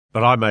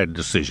But I made a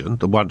decision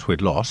that once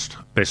we'd lost,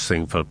 best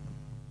thing for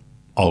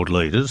old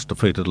leaders,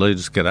 defeated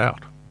leaders, get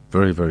out.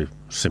 Very, very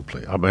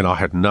simply. I mean, I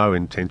had no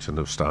intention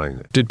of staying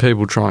there. Did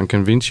people try and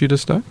convince you to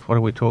stay? What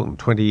are we talking,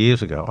 20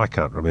 years ago? I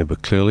can't remember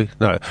clearly.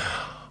 No,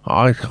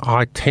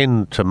 I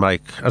tend to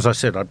make, as I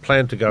said, I'd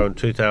planned to go in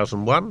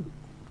 2001,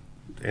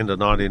 end of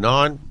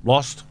 99,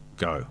 lost,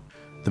 go.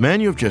 The man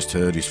you have just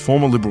heard is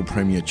former Liberal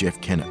Premier Jeff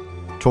Kennett,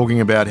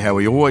 talking about how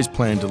he always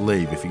planned to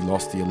leave if he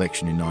lost the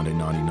election in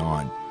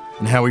 1999,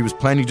 and how he was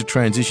planning to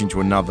transition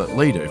to another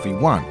leader if he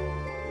won.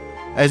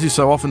 As is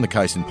so often the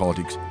case in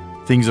politics,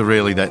 things are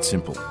rarely that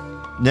simple.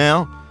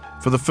 Now,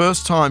 for the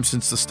first time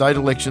since the state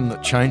election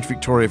that changed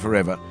Victoria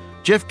forever,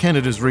 Jeff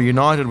Kennett is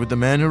reunited with the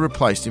man who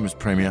replaced him as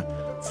Premier,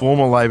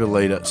 former Labor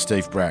leader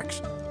Steve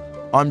Bracks.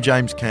 I'm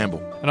James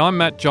Campbell. And I'm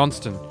Matt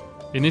Johnston.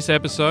 In this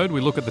episode, we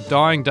look at the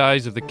dying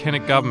days of the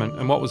Kennett government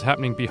and what was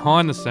happening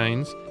behind the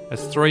scenes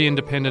as 3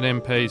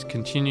 independent MPs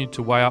continued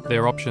to weigh up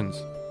their options.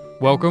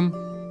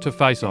 Welcome to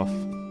Face Off.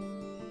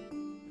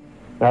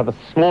 Now, this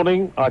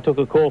morning I took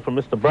a call from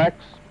Mr.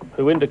 Bracks,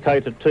 who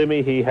indicated to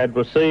me he had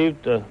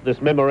received this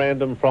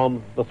memorandum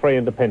from the 3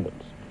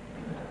 independents.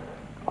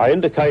 I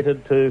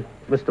indicated to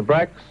Mr.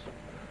 Bracks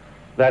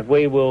that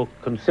we will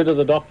consider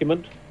the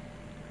document,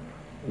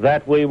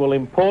 that we will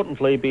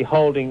importantly be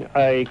holding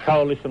a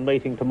coalition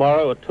meeting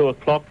tomorrow at 2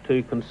 o'clock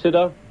to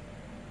consider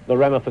the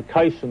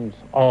ramifications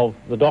of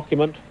the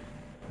document.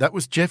 That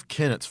was Jeff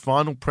Kennett's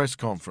final press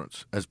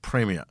conference as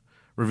Premier,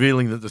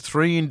 revealing that the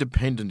 3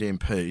 independent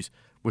MPs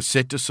were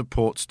set to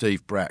support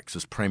Steve Bracks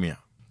as Premier.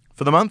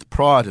 For the month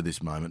prior to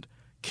this moment,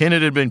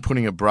 Kennett had been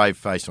putting a brave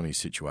face on his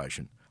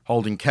situation,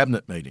 holding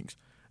cabinet meetings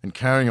and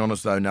carrying on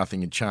as though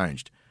nothing had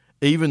changed,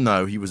 even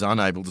though he was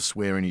unable to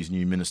swear in his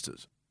new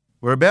ministers.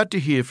 We're about to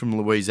hear from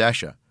Louise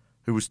Asher,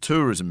 who was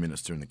Tourism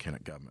Minister in the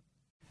Kennett government.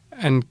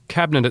 And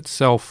Cabinet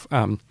itself,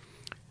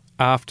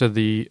 after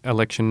the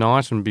election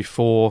night and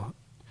before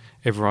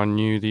everyone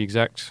knew the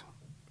exact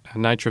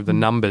nature of the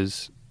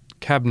numbers,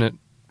 Cabinet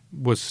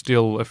was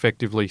still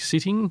effectively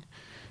sitting,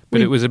 but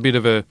it was a bit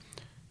of a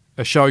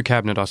show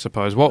cabinet, I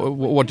suppose.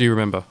 What do you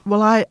remember?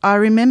 Well, I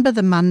remember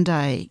the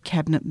Monday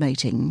cabinet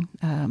meeting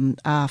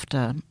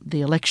after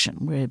the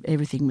election where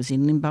everything was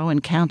in limbo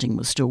and counting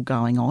was still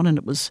going on, and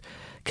it was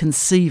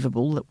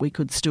conceivable that we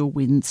could still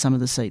win some of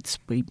the seats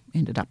we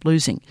ended up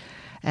losing.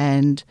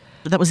 And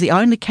that was the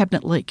only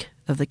cabinet leak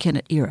of the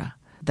Kennett era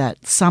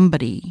that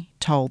somebody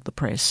told the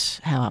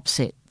press how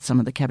upset some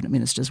of the cabinet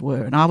ministers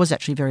were. And I was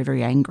actually very,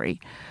 very angry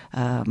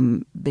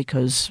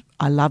because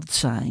I loved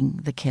saying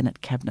the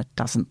Kennett cabinet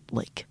doesn't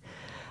leak.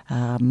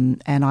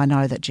 And I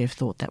know that Jeff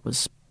thought that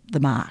was the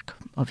mark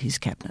of his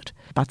cabinet.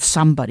 But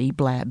somebody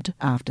blabbed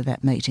after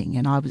that meeting,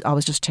 and I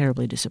was just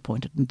terribly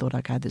disappointed and thought,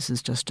 OK, this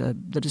is just the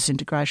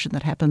disintegration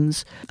that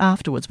happens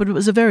afterwards. But it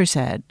was a very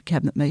sad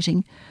cabinet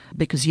meeting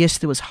because, yes,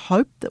 there was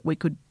hope that we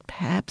could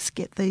perhaps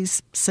get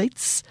these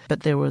seats,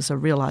 but there was a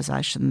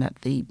realisation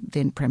that the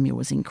then Premier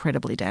was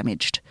incredibly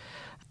damaged,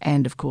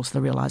 and, of course,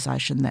 the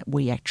realisation that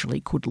we actually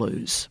could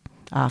lose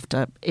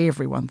after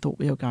everyone thought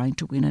we were going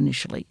to win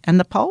initially. And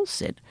the polls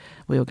said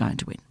we were going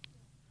to win.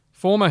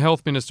 Former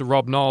Health Minister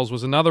Rob Knowles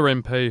was another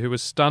MP who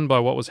was stunned by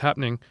what was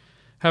happening,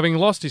 having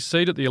lost his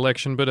seat at the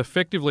election but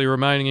effectively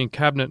remaining in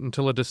Cabinet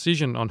until a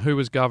decision on who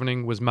was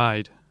governing was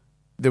made.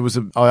 There was,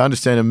 I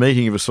understand, a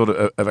meeting of a sort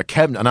of a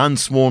cabinet, an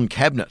unsworn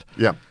cabinet.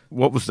 Yeah.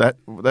 What was that?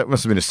 That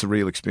must have been a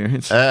surreal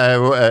experience.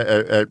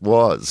 It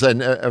was.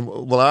 And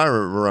I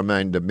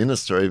remained a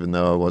minister even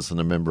though I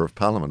wasn't a member of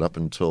Parliament up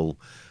until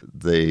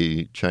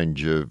the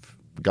change of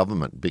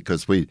government,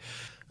 because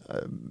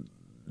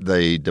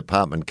the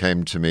department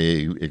came to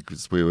me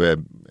because we were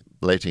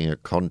letting a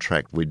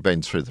contract. We'd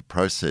been through the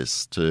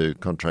process to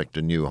contract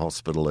a new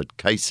hospital at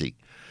Casey,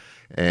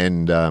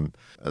 and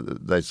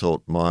they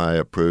sought my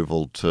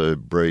approval to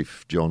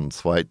brief John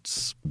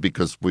Thwaites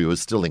because we were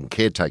still in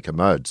caretaker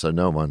mode, so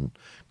no one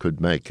could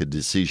make a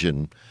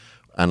decision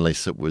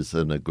unless it was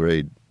an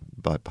agreed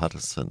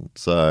bipartisan.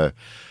 So,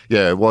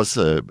 yeah, it was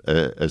a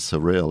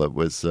surreal. It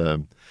was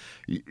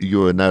you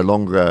were no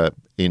longer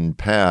in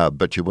power,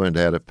 but you weren't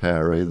out of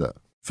power either.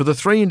 For the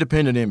 3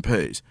 independent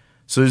MPs,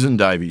 Susan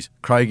Davies,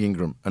 Craig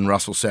Ingram and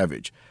Russell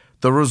Savage,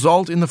 the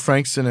result in the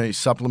Frankston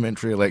East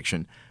supplementary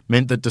election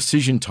meant that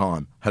decision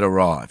time had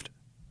arrived.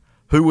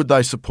 Who would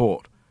they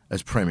support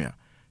as Premier,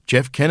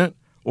 Jeff Kennett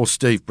or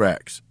Steve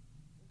Bracks?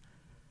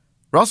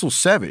 Russell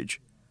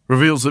Savage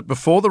reveals that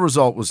before the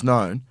result was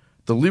known,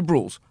 the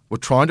Liberals were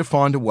trying to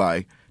find a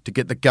way to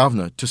get the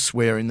Governor to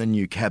swear in the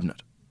new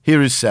cabinet.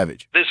 Here is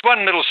Savage. There's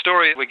one little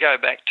story we go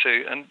back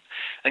to, and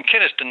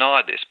Kennett's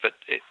denied this, but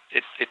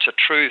it's a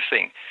true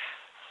thing.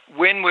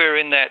 When we're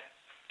in that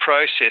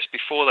process,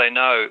 before they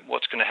know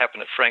what's going to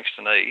happen at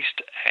Frankston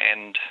East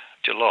and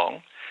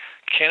Geelong,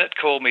 Kennett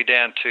called me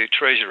down to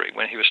Treasury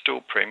when he was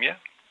still Premier,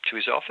 to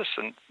his office,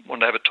 and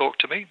wanted to have a talk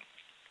to me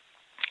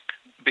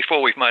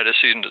before we've made a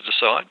decision to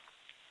decide.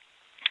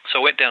 So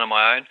I went down on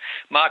my own.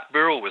 Mark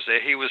Birrell was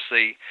there. He was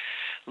the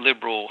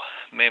Liberal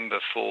member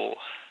for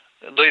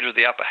leader of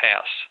the upper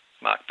house,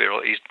 Mark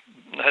Birrell. He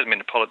hasn't been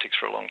in politics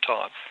for a long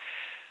time.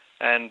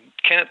 And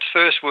Kennett's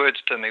first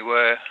words to me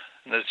were,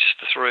 and there's just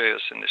the three of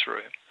us in this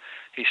room,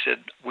 he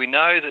said, "We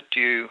know that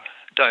you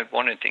don't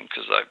want anything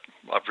because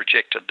I've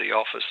rejected the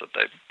offers that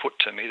they've put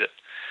to me that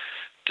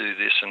do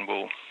this and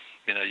will,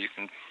 you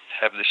can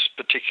have this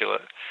particular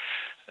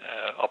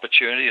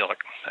opportunity, like,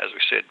 as we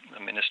said,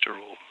 a minister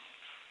will,"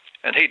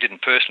 and he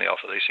didn't personally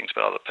offer these things,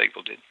 but other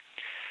people did,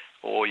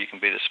 "or you can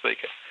be the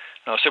speaker."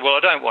 And I said, "Well, I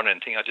don't want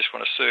anything. I just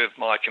want to serve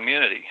my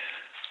community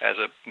as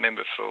a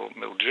member for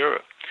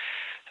Mildura."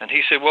 And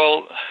he said,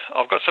 "Well,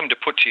 I've got something to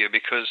put to you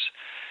because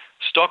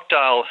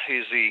Stockdale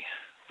is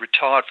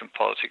retired from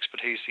politics,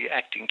 but he's the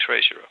acting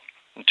treasurer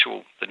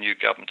until the new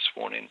government's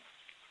sworn in."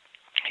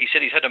 He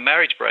said he's had a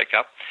marriage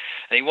breakup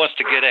and he wants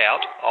to get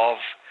out of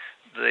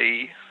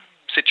the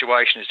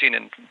situation he's in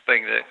and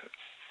being the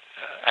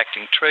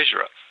acting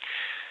treasurer.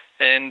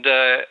 And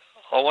I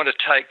want to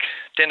take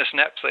Dennis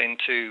Napthine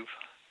to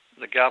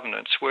the governor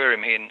and swear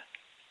him in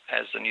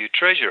as the new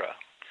treasurer,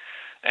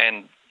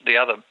 and the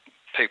other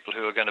people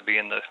who are going to be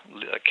in the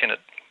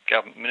Kennett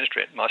government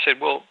ministry. And I said,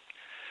 "Well,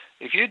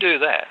 if you do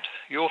that,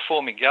 you're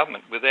forming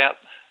government without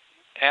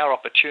our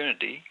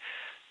opportunity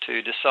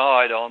to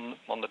decide on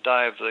the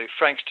day of the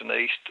Frankston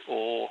East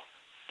or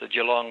the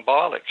Geelong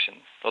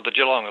by-election, or the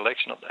Geelong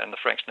election and the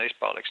Frankston East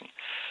by-election."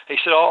 He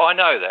said, "Oh, I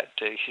know that."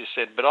 He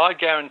said, "But I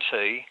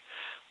guarantee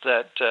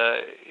that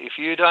if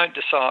you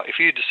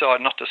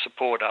decide not to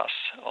support us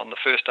on the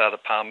first day of the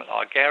Parliament,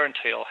 I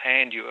guarantee I'll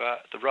hand you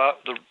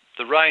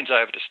the reins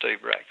over to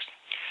Steve Bracks."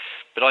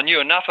 But I knew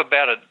enough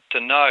about it to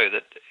know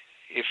that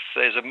if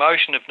there's a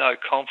motion of no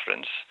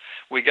confidence,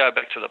 we go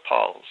back to the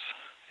polls.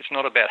 It's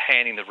not about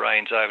handing the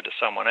reins over to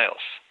someone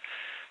else.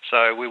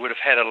 So we would have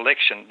had an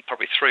election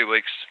probably 3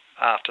 weeks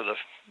after the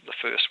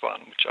first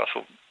one, which I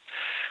thought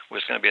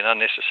was going to be an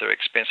unnecessary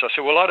expense. I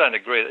said, "Well, I don't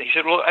agree with it." He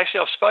said, "Well, actually,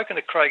 I've spoken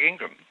to Craig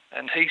Ingram,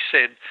 and he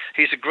said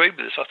he's agreed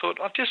with this." I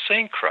thought, I've just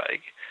seen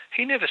Craig.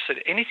 He never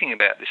said anything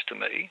about this to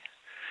me.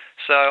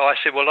 So I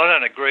said, "Well, I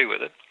don't agree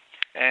with it."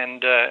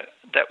 And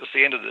that was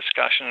the end of the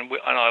discussion,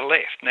 and I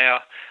left.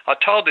 Now, I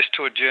told this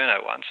to a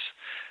journo once,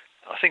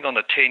 I think on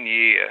the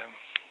 10-year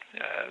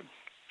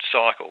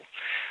cycle,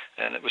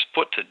 and it was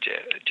put to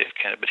Jeff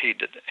Kennett, but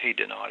he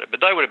denied it. But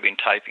they would have been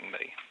taping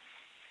me.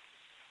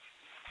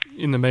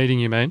 In the meeting,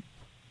 you mean?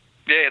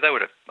 Yeah, they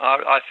would have.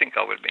 I think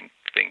I would have been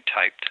being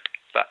taped,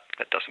 but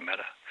that doesn't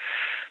matter.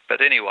 But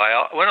anyway,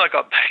 when I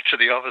got back to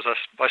the office,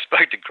 I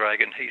spoke to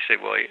Craig, and he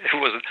said, "Well,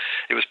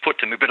 it was put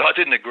to me, but I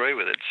didn't agree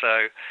with it."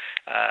 So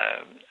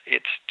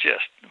it's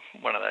just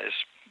one of those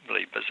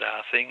really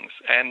bizarre things.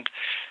 And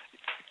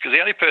because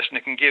the only person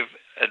who can give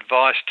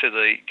advice to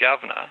the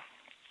governor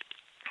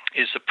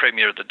is the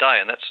Premier of the day,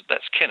 and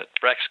that's Kennett.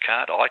 Bracks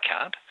can't, I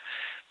can't.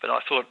 But I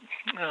thought,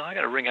 I'm going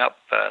to ring up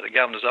the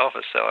governor's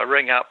office. So I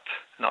rang up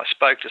and I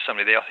spoke to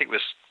somebody there. I think it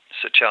was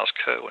Sir Charles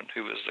Kerwin,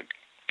 who was the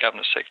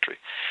governor's secretary.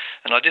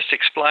 And I just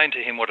explained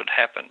to him what had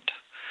happened.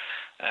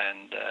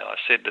 And I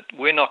said that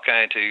we're not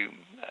going to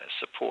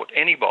support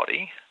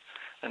anybody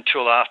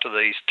until after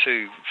these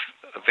two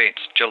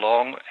events,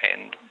 Geelong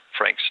and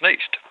Frankston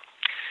East.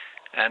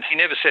 And he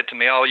never said to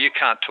me, "Oh, you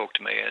can't talk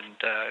to me, and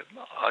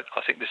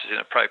I think this is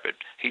inappropriate."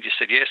 He just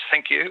said, "Yes,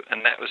 thank you,"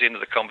 and that was the end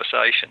of the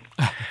conversation.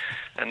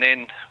 And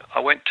then I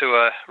went to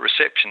a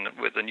reception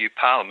with the new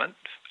Parliament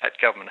at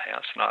Government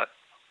House, and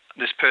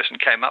this person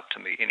came up to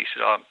me and he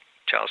said, "I'm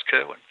Charles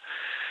Kerwin."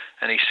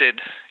 And he said,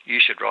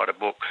 "You should write a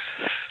book."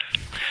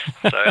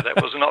 So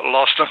that was not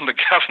lost on the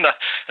governor,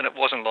 and it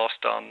wasn't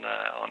lost on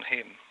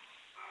him.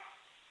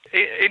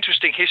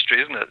 Interesting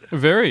history, isn't it?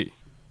 Very.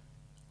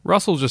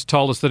 Russell just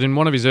told us that in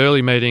one of his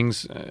early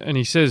meetings, and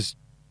he says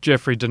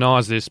Jeffrey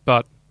denies this,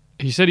 but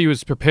he said he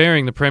was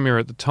preparing the Premier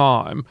at the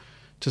time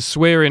to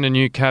swear in a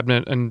new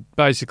cabinet and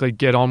basically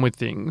get on with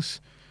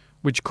things,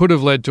 which could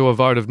have led to a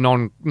vote of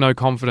no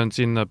confidence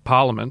in the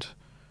Parliament.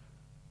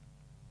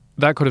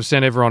 That could have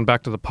sent everyone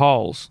back to the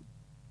polls.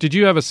 Did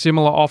you have a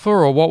similar offer,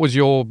 or what was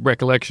your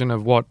recollection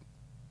of what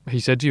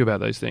he said to you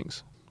about these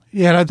things?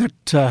 Yeah,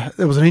 that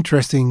was an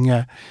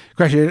interesting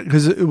question,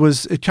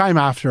 because it came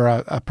after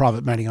a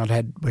private meeting I'd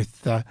had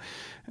with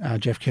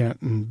Jeff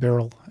Kennett and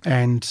Beryl,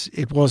 and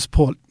it was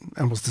put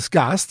and was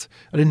discussed.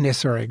 I didn't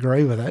necessarily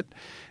agree with it,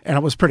 and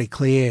it was pretty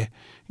clear,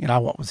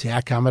 what was the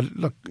outcome. But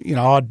look,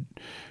 I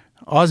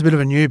was a bit of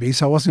a newbie,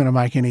 so I wasn't going to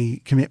make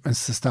any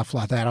commitments to stuff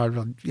like that. I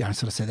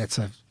sort of said that's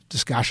a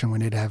discussion we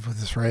need to have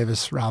with the three of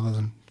us rather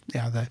than.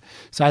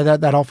 So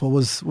that offer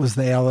was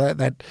there,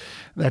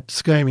 that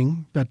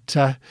scheming, but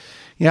I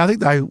think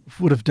they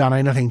would have done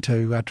anything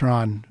to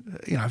try and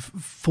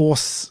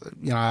force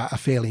a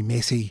fairly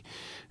messy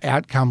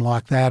outcome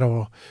like that,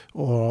 or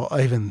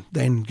even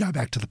then go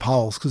back to the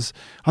polls, because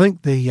I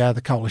think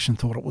the coalition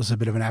thought it was a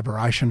bit of an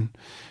aberration,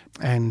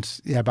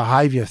 and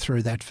behaviour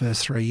through that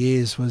first 3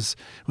 years was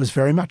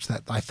very much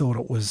that. They thought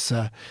it was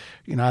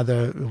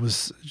it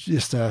was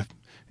just a.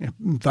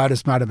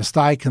 Voters made a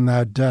mistake and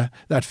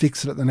they'd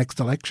fix it at the next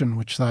election,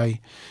 which they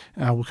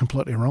were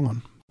completely wrong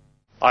on.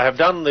 I have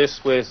done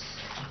this with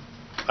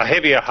a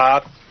heavier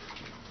heart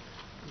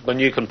than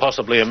you can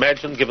possibly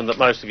imagine, given that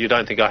most of you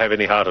don't think I have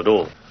any heart at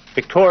all.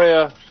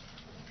 Victoria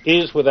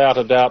is without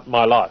a doubt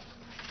my life.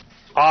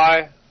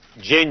 I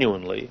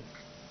genuinely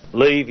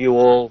leave you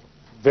all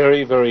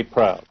very, very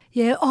proud.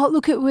 Yeah,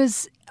 look, it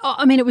was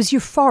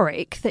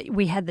euphoric that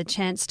we had the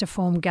chance to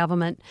form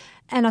government.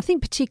 And I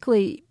think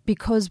particularly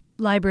because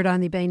Labor had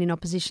only been in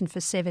opposition for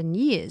 7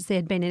 years, there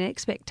had been an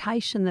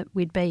expectation that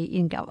we'd be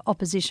in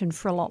opposition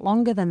for a lot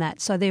longer than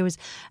that. So there was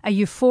a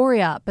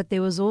euphoria, but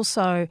there was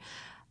also,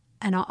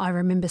 and I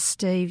remember,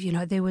 Steve,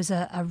 there was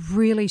a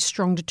really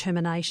strong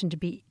determination to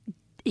be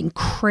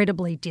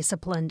incredibly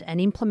disciplined and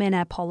implement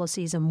our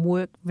policies and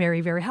work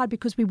very, very hard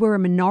because we were a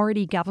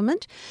minority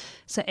government.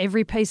 So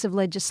every piece of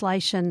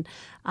legislation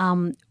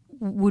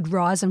would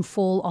rise and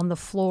fall on the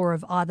floor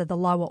of either the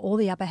lower or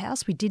the upper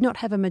house. We did not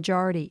have a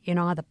majority in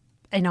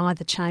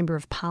either chamber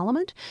of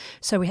parliament,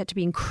 so we had to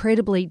be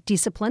incredibly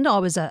disciplined. I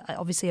was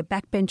obviously a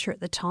backbencher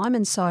at the time,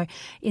 and so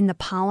in the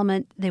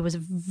parliament there was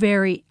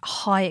very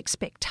high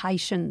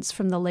expectations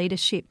from the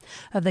leadership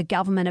of the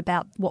government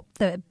about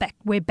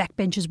where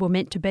backbenchers were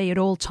meant to be at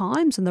all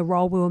times and the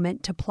role we were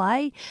meant to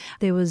play.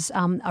 There was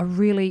a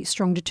really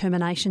strong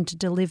determination to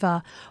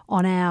deliver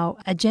on our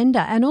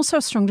agenda, and also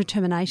a strong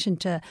determination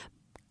to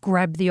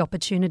grab the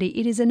opportunity.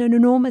 It is an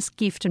enormous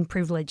gift and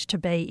privilege to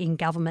be in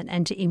government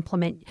and to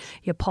implement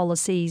your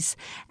policies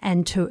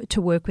and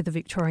to work with the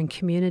Victorian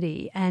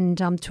community. And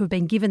to have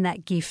been given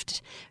that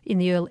gift in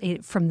the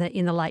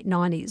late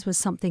 90s was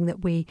something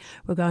that we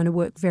were going to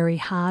work very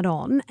hard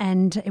on.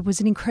 And it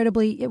was we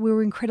were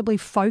an incredibly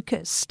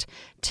focused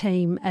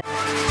team.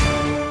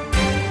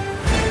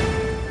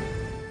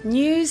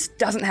 News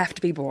doesn't have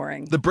to be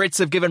boring. The Brits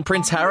have given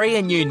Prince Harry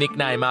a new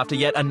nickname after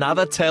yet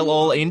another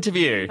tell-all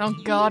interview. Oh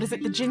God, is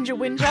it the Ginger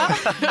Whinger?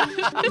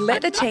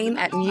 Let the team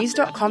at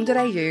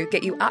news.com.au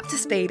get you up to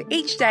speed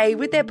each day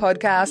with their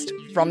podcast,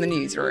 From the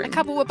Newsroom. A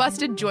couple were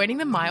busted joining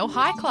the Mile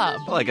High Club.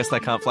 Well, I guess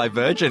they can't fly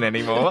Virgin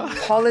anymore.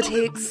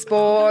 Politics,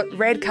 sport,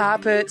 red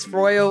carpets,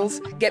 royals.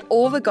 Get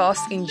all the goss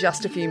in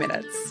just a few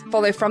minutes.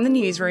 Follow From the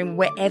Newsroom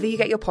wherever you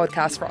get your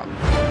podcast from.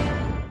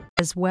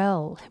 As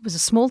well. It was a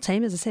small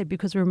team, as I said,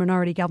 because we're a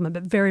minority government,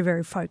 but very,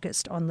 very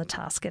focused on the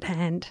task at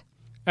hand.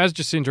 As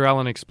Jacinda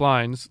Allen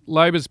explains,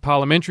 Labor's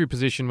parliamentary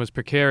position was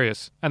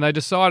precarious and they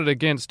decided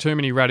against too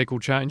many radical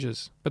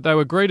changes. But they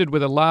were greeted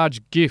with a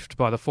large gift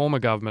by the former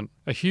government.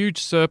 A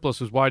huge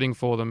surplus was waiting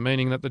for them,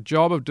 meaning that the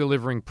job of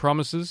delivering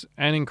promises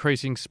and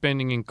increasing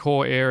spending in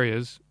core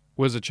areas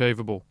was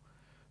achievable.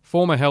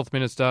 Former Health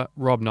Minister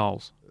Rob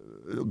Knowles.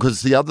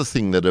 Because the other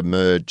thing that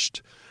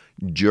emerged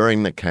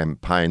during the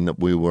campaign that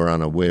we were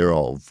unaware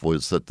of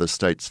was that the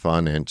state's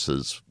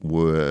finances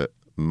were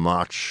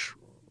much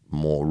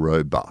more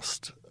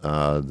robust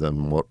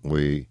than what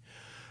we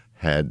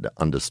had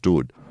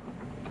understood.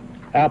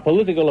 Our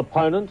political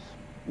opponents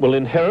will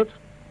inherit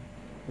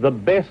the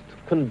best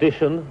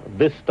condition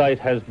this state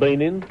has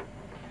been in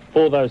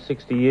for those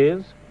 60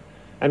 years,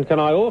 and can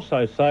I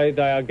also say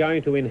they are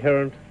going to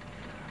inherit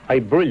a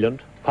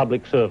brilliant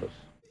public service.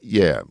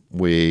 Yeah,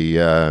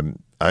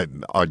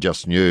 I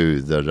just knew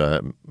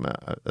that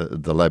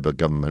the Labor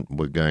government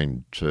were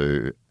going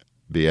to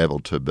be able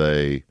to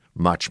be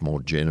much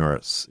more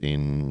generous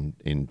in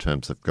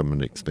terms of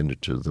government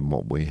expenditure than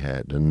what we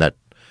had, and that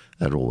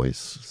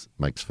always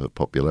makes for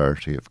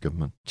popularity of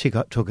government.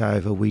 Took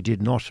over, we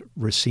did not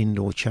rescind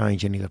or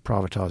change any of the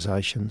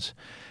privatisations.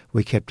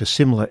 We kept a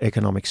similar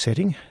economic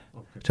setting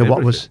to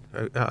what was...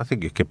 I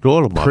think you kept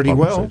all of my pretty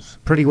policies.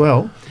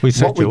 Well.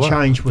 What we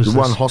changed was... The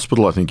one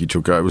hospital I think you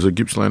took over was a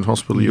Gippsland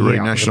Hospital you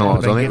renationalised.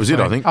 I think it was it,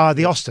 I think.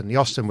 The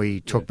Austin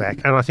we took back.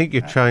 And I think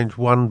you changed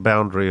one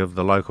boundary of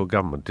the local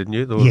government, didn't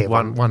you? There was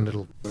one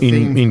little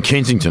thing. In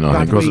Kensington,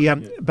 I think, was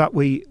it? But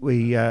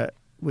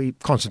we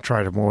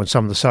concentrated more on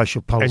some of the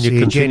social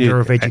policy, agenda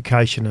of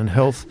education and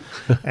health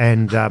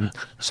and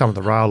some of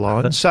the rail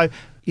lines. So,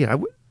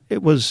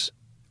 it was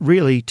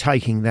really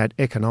taking that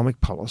economic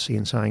policy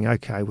and saying,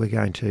 OK, we're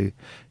going to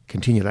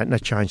continue that, and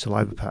that changed the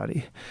Labor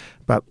Party.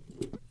 But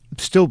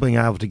still being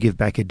able to give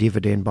back a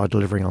dividend by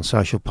delivering on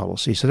social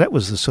policy. So that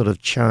was the sort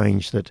of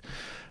change that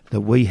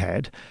we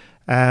had.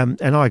 And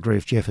I agree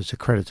with Jeff, it's a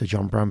credit to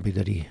John Brumby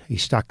that he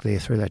stuck there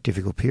through that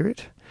difficult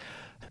period.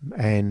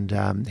 And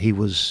he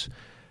was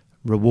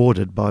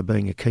rewarded by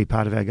being a key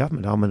part of our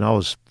government. I mean, I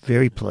was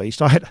very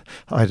pleased. I had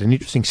an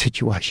interesting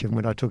situation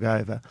when I took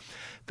over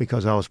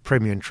because I was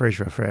Premier and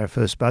Treasurer for our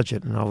first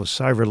budget, and I was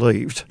so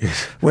relieved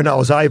when I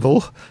was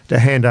able to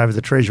hand over the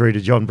Treasury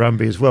to John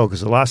Brumby as well,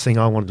 because the last thing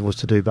I wanted was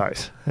to do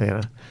both.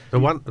 Can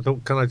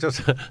I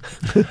just...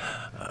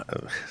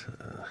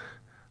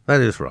 That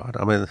is right.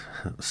 I mean,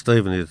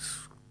 Steve and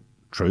his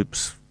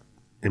troops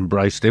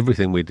embraced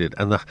everything we did.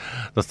 And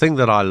the thing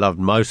that I loved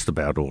most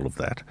about all of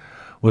that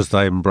was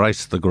they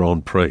embraced the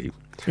Grand Prix,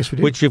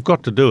 which you've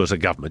got to do as a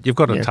government. You've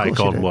got to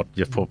take on what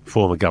your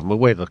former government,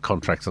 where the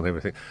contracts and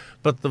everything.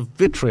 But the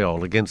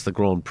vitriol against the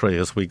Grand Prix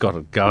as we got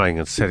it going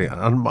and setting it,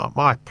 and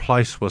my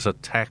place was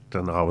attacked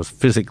and I was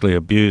physically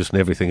abused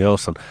and everything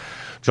else, and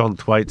John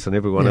Thwaites and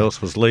everyone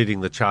else was leading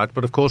the charge.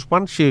 But of course,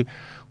 once you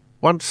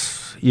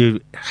once you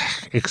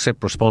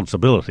accept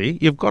responsibility,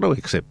 you've got to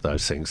accept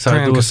those things. So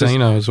and the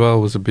casino as well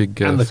was a big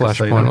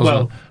flashpoint.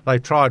 Well, they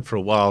tried for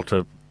a while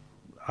to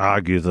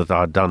argue that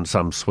I'd done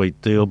some sweet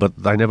deal, but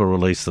they never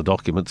released the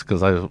documents because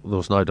there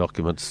was no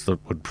documents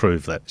that would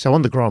prove that. So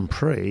on the Grand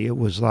Prix, it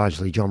was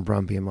largely John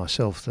Brumby and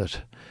myself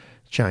that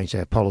changed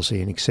our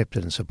policy and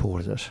accepted and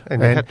supported it.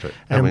 And you had to.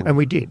 And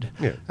we did.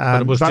 Yeah,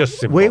 but it was just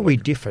symbolic. Where we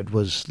differed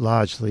was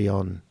largely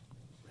on...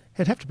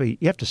 It'd have to be...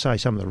 You have to say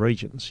some of the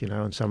regions,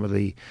 and some of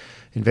the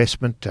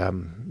investment...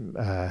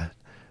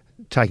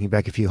 taking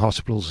back a few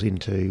hospitals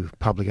into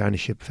public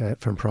ownership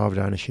from private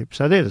ownership.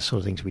 So they're the sort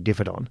of things we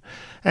differed on.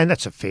 And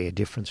that's a fair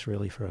difference,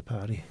 really, for a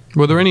party.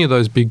 Were there any of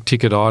those big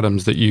ticket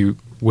items that you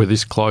were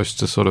this close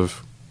to sort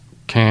of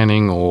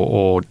canning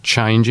or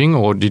changing,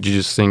 or did you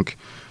just think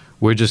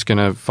we're just going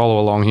to follow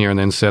along here and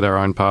then set our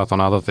own path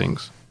on other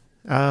things?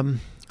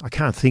 I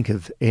can't think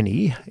of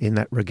any in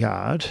that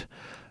regard.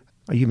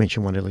 You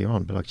mentioned one earlier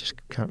on, but I just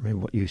can't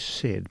remember what you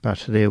said.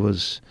 But there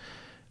was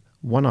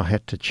one I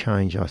had to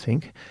change, I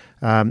think.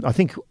 I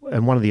think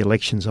in one of the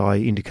elections I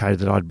indicated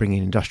that I'd bring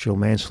in industrial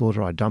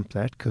manslaughter. I dumped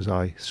that because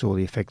I saw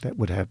the effect that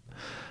would have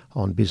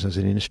on business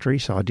and industry,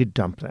 so I did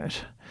dump that.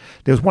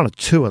 There was one or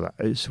two of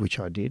those which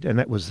I did, and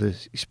that was the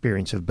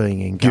experience of being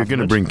in government. You're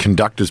going to bring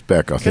conductors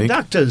back, I think.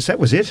 Conductors, that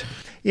was it.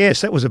 Yes,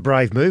 that was a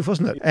brave move,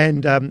 wasn't it?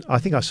 And I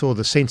think I saw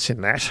the sense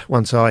in that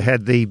once I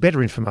had the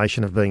better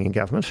information of being in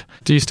government.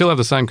 Do you still have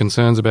the same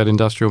concerns about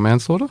industrial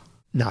manslaughter?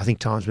 No, I think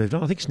time's moved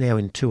on. I think it's now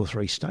in 2 or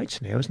 3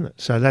 states now, isn't it?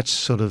 So that's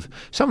sort of...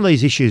 Some of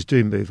these issues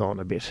do move on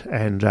a bit,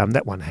 and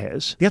that one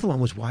has. The other one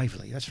was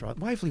Waverley, that's right.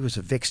 Waverley was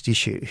a vexed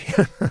issue.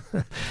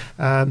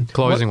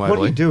 Closing Waverley. What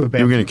do you do about...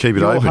 You're going to keep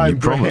it open, you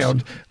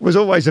promised. Was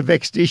always a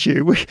vexed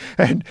issue.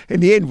 And in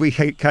the end, we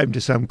came to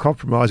some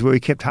compromise where we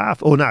kept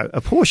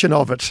a portion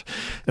of it.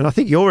 And I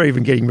think you're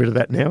even getting rid of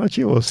that now, aren't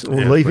you? Or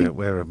leaving?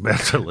 We're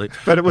about to leave.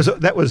 But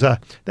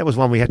that was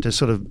one we had to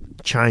sort of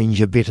change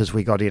a bit as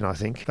we got in, I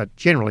think. But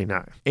generally,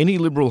 no.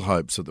 Any Liberal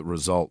hopes that the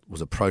result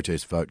was a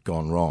protest vote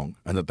gone wrong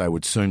and that they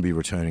would soon be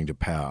returning to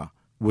power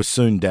were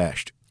soon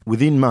dashed.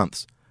 Within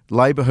months,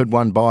 Labor had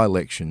won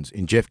by-elections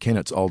in Jeff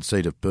Kennett's old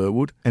seat of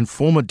Burwood and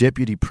former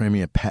Deputy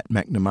Premier Pat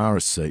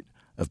McNamara's seat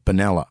of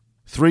Benalla.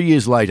 3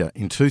 years later,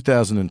 in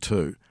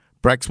 2002,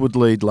 Bracks would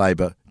lead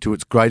Labor to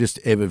its greatest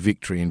ever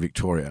victory in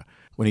Victoria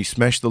when he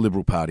smashed the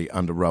Liberal Party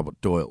under Robert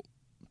Doyle.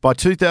 By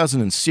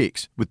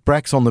 2006, with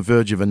Bracks on the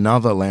verge of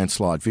another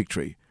landslide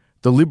victory,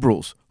 the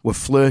Liberals were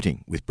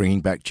flirting with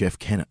bringing back Jeff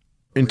Kennett.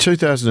 In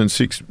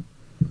 2006,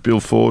 Bill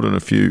Ford and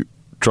a few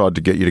tried to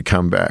get you to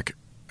come back.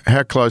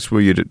 How close were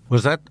you to...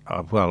 Was that...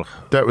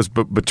 That was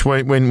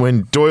between...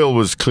 When Doyle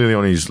was clearly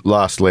on his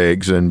last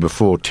legs and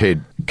before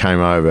Ted came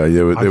over,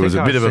 there was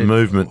a bit of a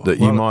movement that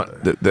you might...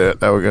 That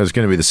was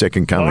going to be the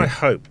second coming. My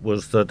hope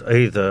was that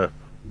either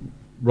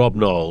Rob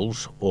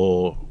Knowles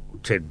or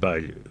Ted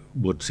Baillieu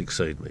would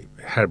succeed me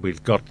had we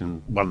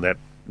won that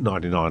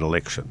 99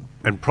 election,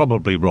 and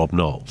probably Rob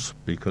Knowles,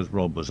 because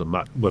Rob was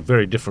were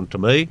very different to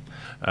me,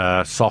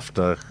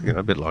 softer,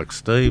 a bit like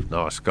Steve,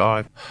 nice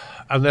guy.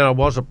 And then I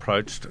was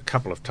approached a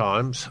couple of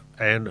times,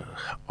 and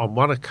on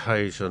one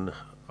occasion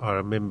I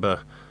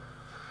remember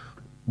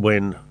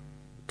when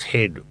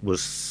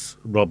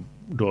Rob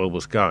Doyle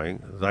was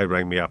going, they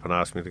rang me up and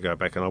asked me to go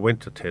back, and I went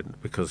to Ted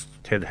because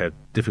Ted had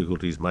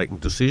difficulties making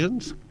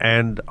decisions,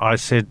 and I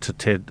said to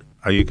Ted,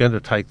 are you going to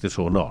take this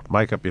or not?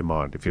 Make up your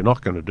mind. If you're not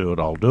going to do it,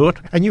 I'll do it.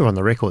 And you were on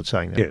the record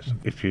saying that. Yes.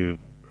 It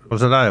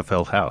was at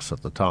AFL House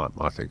at the time,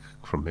 I think,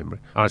 from memory.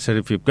 I said,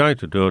 if you're going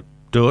to do it,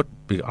 do it.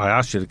 I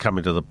asked you to come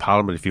into the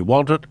Parliament. If you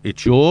want it,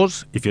 it's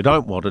yours. If you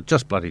don't want it,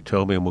 just bloody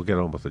tell me and we'll get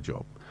on with the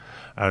job.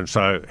 And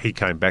so he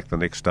came back the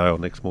next day or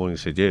next morning and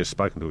said, yes,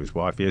 spoken to his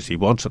wife. Yes, he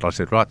wants it. I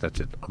said, right,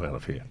 that's it. I'm out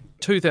of here.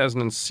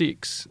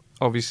 2006,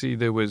 obviously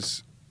there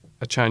was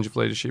a change of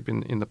leadership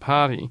in the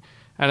party.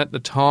 And at the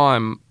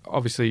time,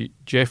 obviously,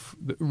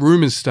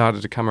 rumours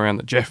started to come around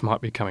that Jeff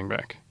might be coming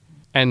back.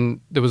 And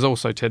there was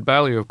also Ted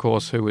Baillieu, of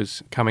course, who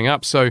was coming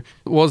up. So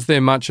was there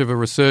much of a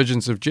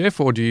resurgence of Jeff,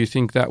 or do you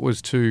think that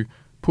was to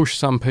push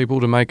some people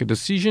to make a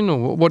decision,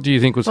 or what do you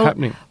think was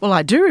happening? Well,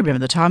 I do remember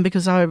the time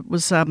because I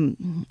was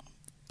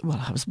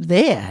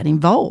there and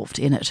involved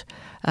in it.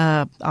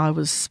 I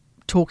was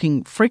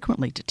talking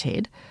frequently to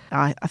Ted.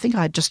 I think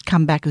I had just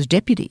come back as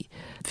deputy.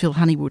 Phil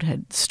Honeywood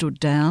had stood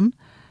down,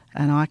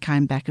 and I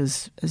came back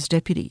as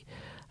deputy,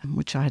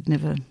 which I had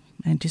never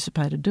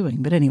anticipated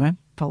doing. But anyway,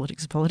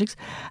 politics is politics.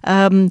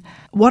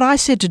 What I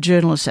said to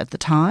journalists at the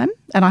time,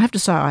 and I have to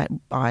say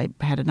I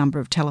had a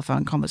number of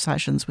telephone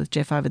conversations with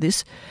Jeff over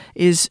this,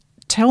 is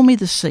tell me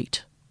the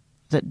seat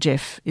that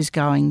Jeff is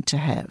going to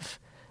have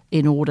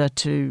in order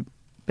to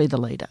be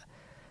the leader.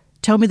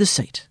 Tell me the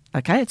seat,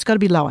 okay? It's got to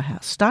be lower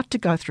house. Start to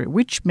go through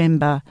which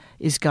member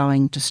is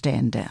going to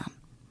stand down.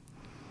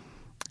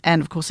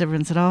 And, of course,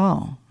 everyone said,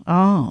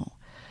 oh.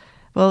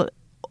 Well,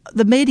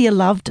 the media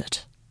loved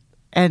it,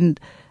 and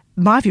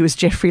my view is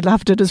Jeffrey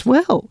loved it as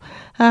well.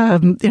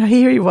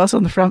 Here he was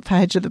on the front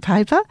page of the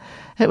paper.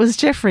 It was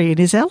Jeffrey in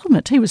his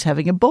element. He was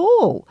having a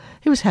ball.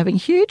 He was having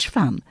huge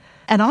fun.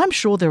 And I'm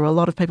sure there were a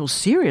lot of people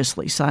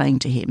seriously saying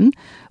to him,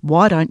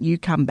 why don't you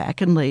come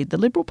back and lead the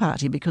Liberal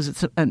Party? Because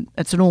it's an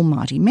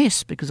almighty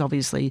mess, because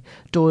obviously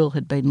Doyle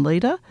had been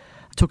leader,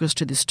 took us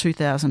to this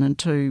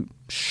 2002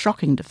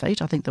 shocking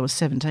defeat. I think there were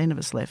 17 of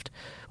us left,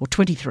 or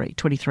 23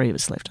 of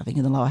us left, I think,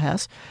 in the lower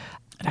house.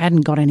 It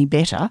hadn't got any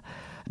better,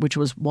 which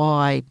was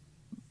why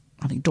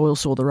I think Doyle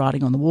saw the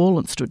writing on the wall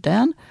and stood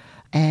down.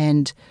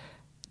 And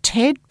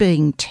Ted,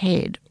 being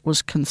Ted,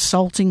 was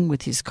consulting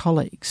with his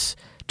colleagues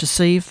to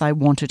see if they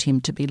wanted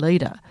him to be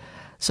leader.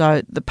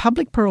 So the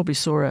public probably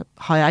saw a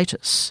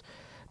hiatus,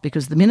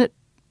 because the minute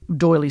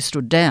Doyle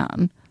stood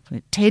down,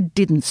 Ted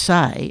didn't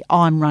say,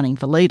 I'm running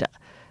for leader,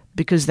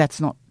 because that's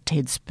not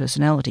Ted's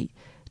personality.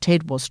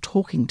 Ted was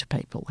talking to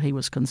people. He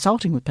was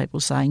consulting with people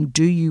saying,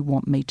 do you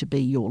want me to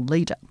be your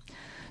leader?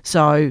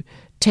 So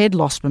Ted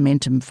lost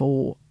momentum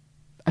for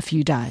a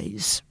few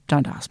days,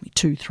 don't ask me,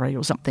 2, 3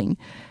 or something.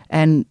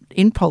 And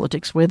in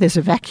politics, where there's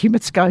a vacuum,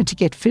 it's going to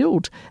get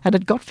filled. And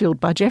it got filled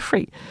by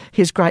Geoffrey,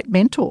 his great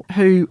mentor,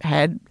 who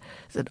had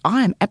said,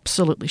 I am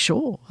absolutely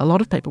sure. A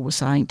lot of people were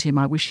saying to him,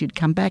 I wish you'd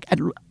come back.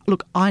 And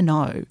look, I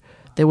know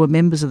there were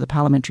members of the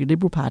Parliamentary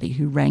Liberal Party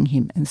who rang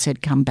him and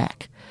said, come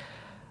back.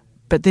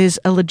 But there's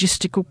a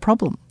logistical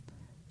problem.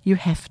 You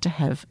have to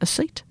have a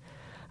seat.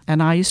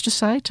 And I used to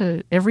say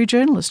to every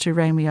journalist who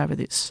rang me over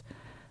this,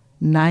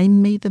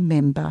 name me the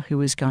member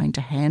who is going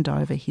to hand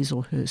over his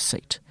or her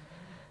seat.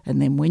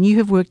 And then when you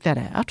have worked that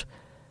out,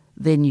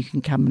 then you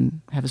can come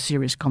and have a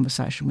serious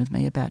conversation with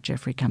me about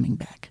Geoffrey coming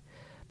back.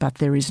 But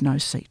there is no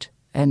seat.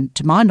 And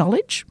to my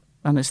knowledge,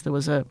 unless there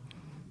was a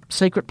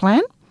secret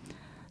plan,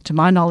 to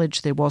my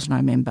knowledge, there was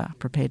no member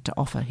prepared to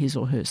offer his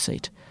or her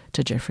seat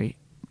to Geoffrey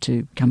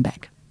to come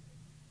back.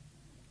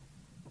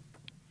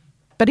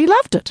 But he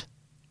loved it.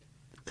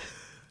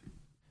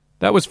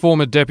 That was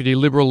former Deputy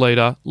Liberal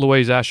leader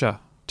Louise Asher.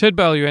 Ted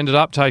Baillieu ended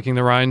up taking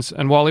the reins,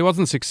 and while he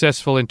wasn't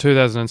successful in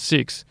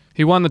 2006,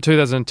 he won the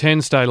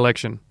 2010 state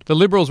election. The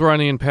Liberals were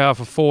only in power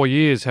for 4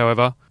 years,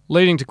 however,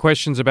 leading to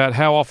questions about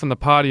how often the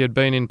party had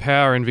been in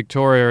power in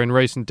Victoria in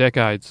recent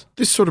decades.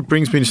 This sort of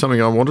brings me to something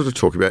I wanted to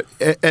talk about.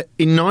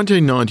 In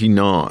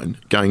 1999,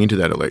 going into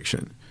that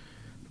election,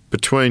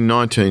 between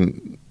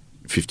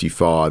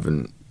 1955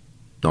 and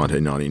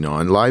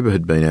 1999, Labor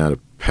had been out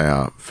of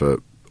power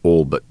for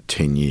all but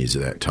 10 years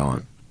at that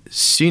time.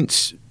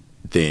 Since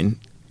then,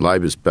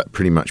 Labor's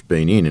pretty much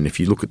been in, and if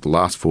you look at the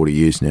last 40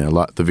 years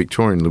now, the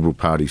Victorian Liberal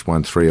Party's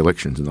won 3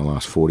 elections in the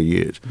last 40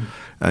 years.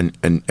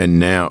 And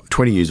now,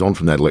 20 years on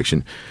from that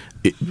election,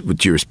 with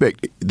due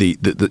respect,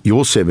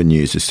 your 7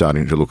 years is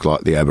starting to look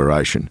like the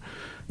aberration.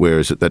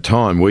 Whereas at that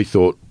time, we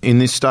thought, in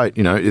this state,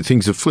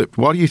 things have flipped.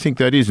 Why do you think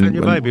that is? And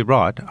you may be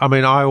right. I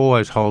mean, I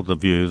always hold the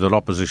view that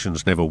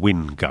oppositions never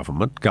win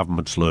government,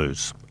 governments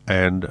lose.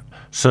 And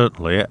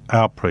certainly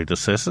our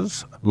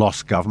predecessors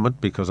lost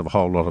government because of a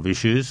whole lot of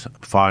issues,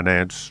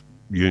 finance,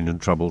 union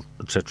trouble,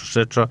 etc.,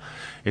 etc.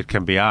 It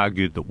can be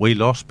argued that we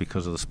lost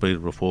because of the speed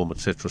of reform,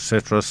 etc.,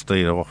 etc.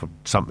 Steve offered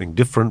something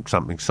different,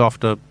 something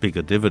softer,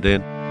 bigger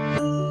dividend.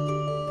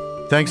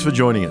 Thanks for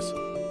joining us.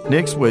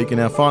 Next week, in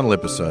our final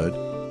episode,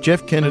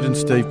 Jeff Kennett and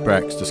Steve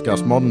Bracks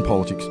discuss modern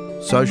politics,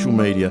 social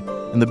media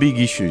and the big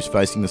issues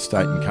facing the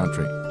state and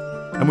country.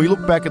 And we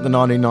look back at the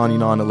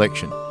 1999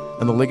 election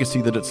and the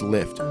legacy that it's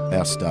left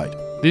our state.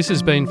 This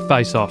has been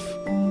Face Off,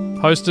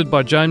 hosted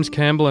by James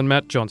Campbell and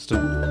Matt Johnston,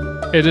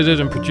 edited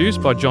and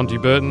produced by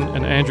Jonty Burton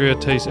and Andrea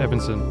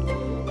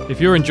Teese-Evanson. If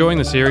you're enjoying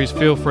the series,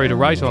 feel free to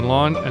rate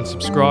online and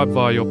subscribe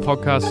via your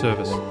podcast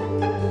service.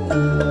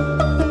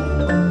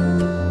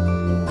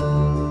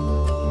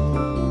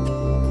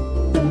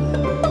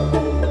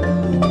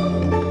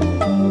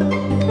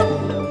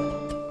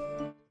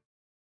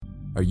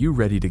 Are you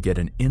ready to get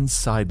an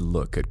inside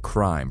look at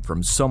crime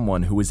from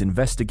someone who has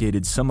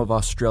investigated some of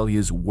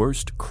Australia's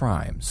worst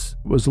crimes?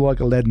 It was like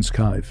Aladdin's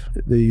Cave.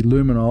 The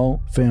luminol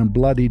found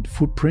bloodied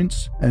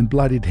footprints and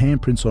bloodied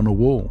handprints on a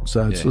wall,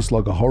 so it's just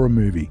like a horror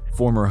movie.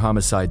 Former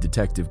homicide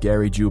detective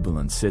Gary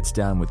Jubilant sits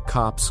down with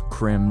cops,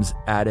 crims,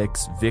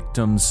 addicts,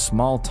 victims,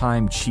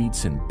 small-time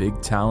cheats and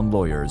big-town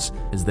lawyers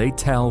as they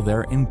tell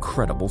their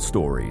incredible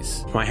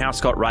stories. My house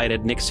got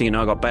raided. Next thing you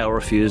know, I got bail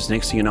refused.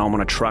 Next thing you know, I'm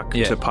on a truck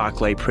to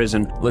Parklea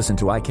Prison. Listen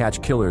to I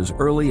Catch Killers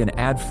early and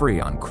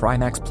ad-free on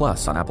Crimex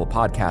Plus on Apple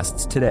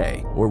Podcasts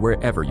today or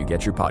wherever you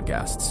get your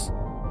podcasts.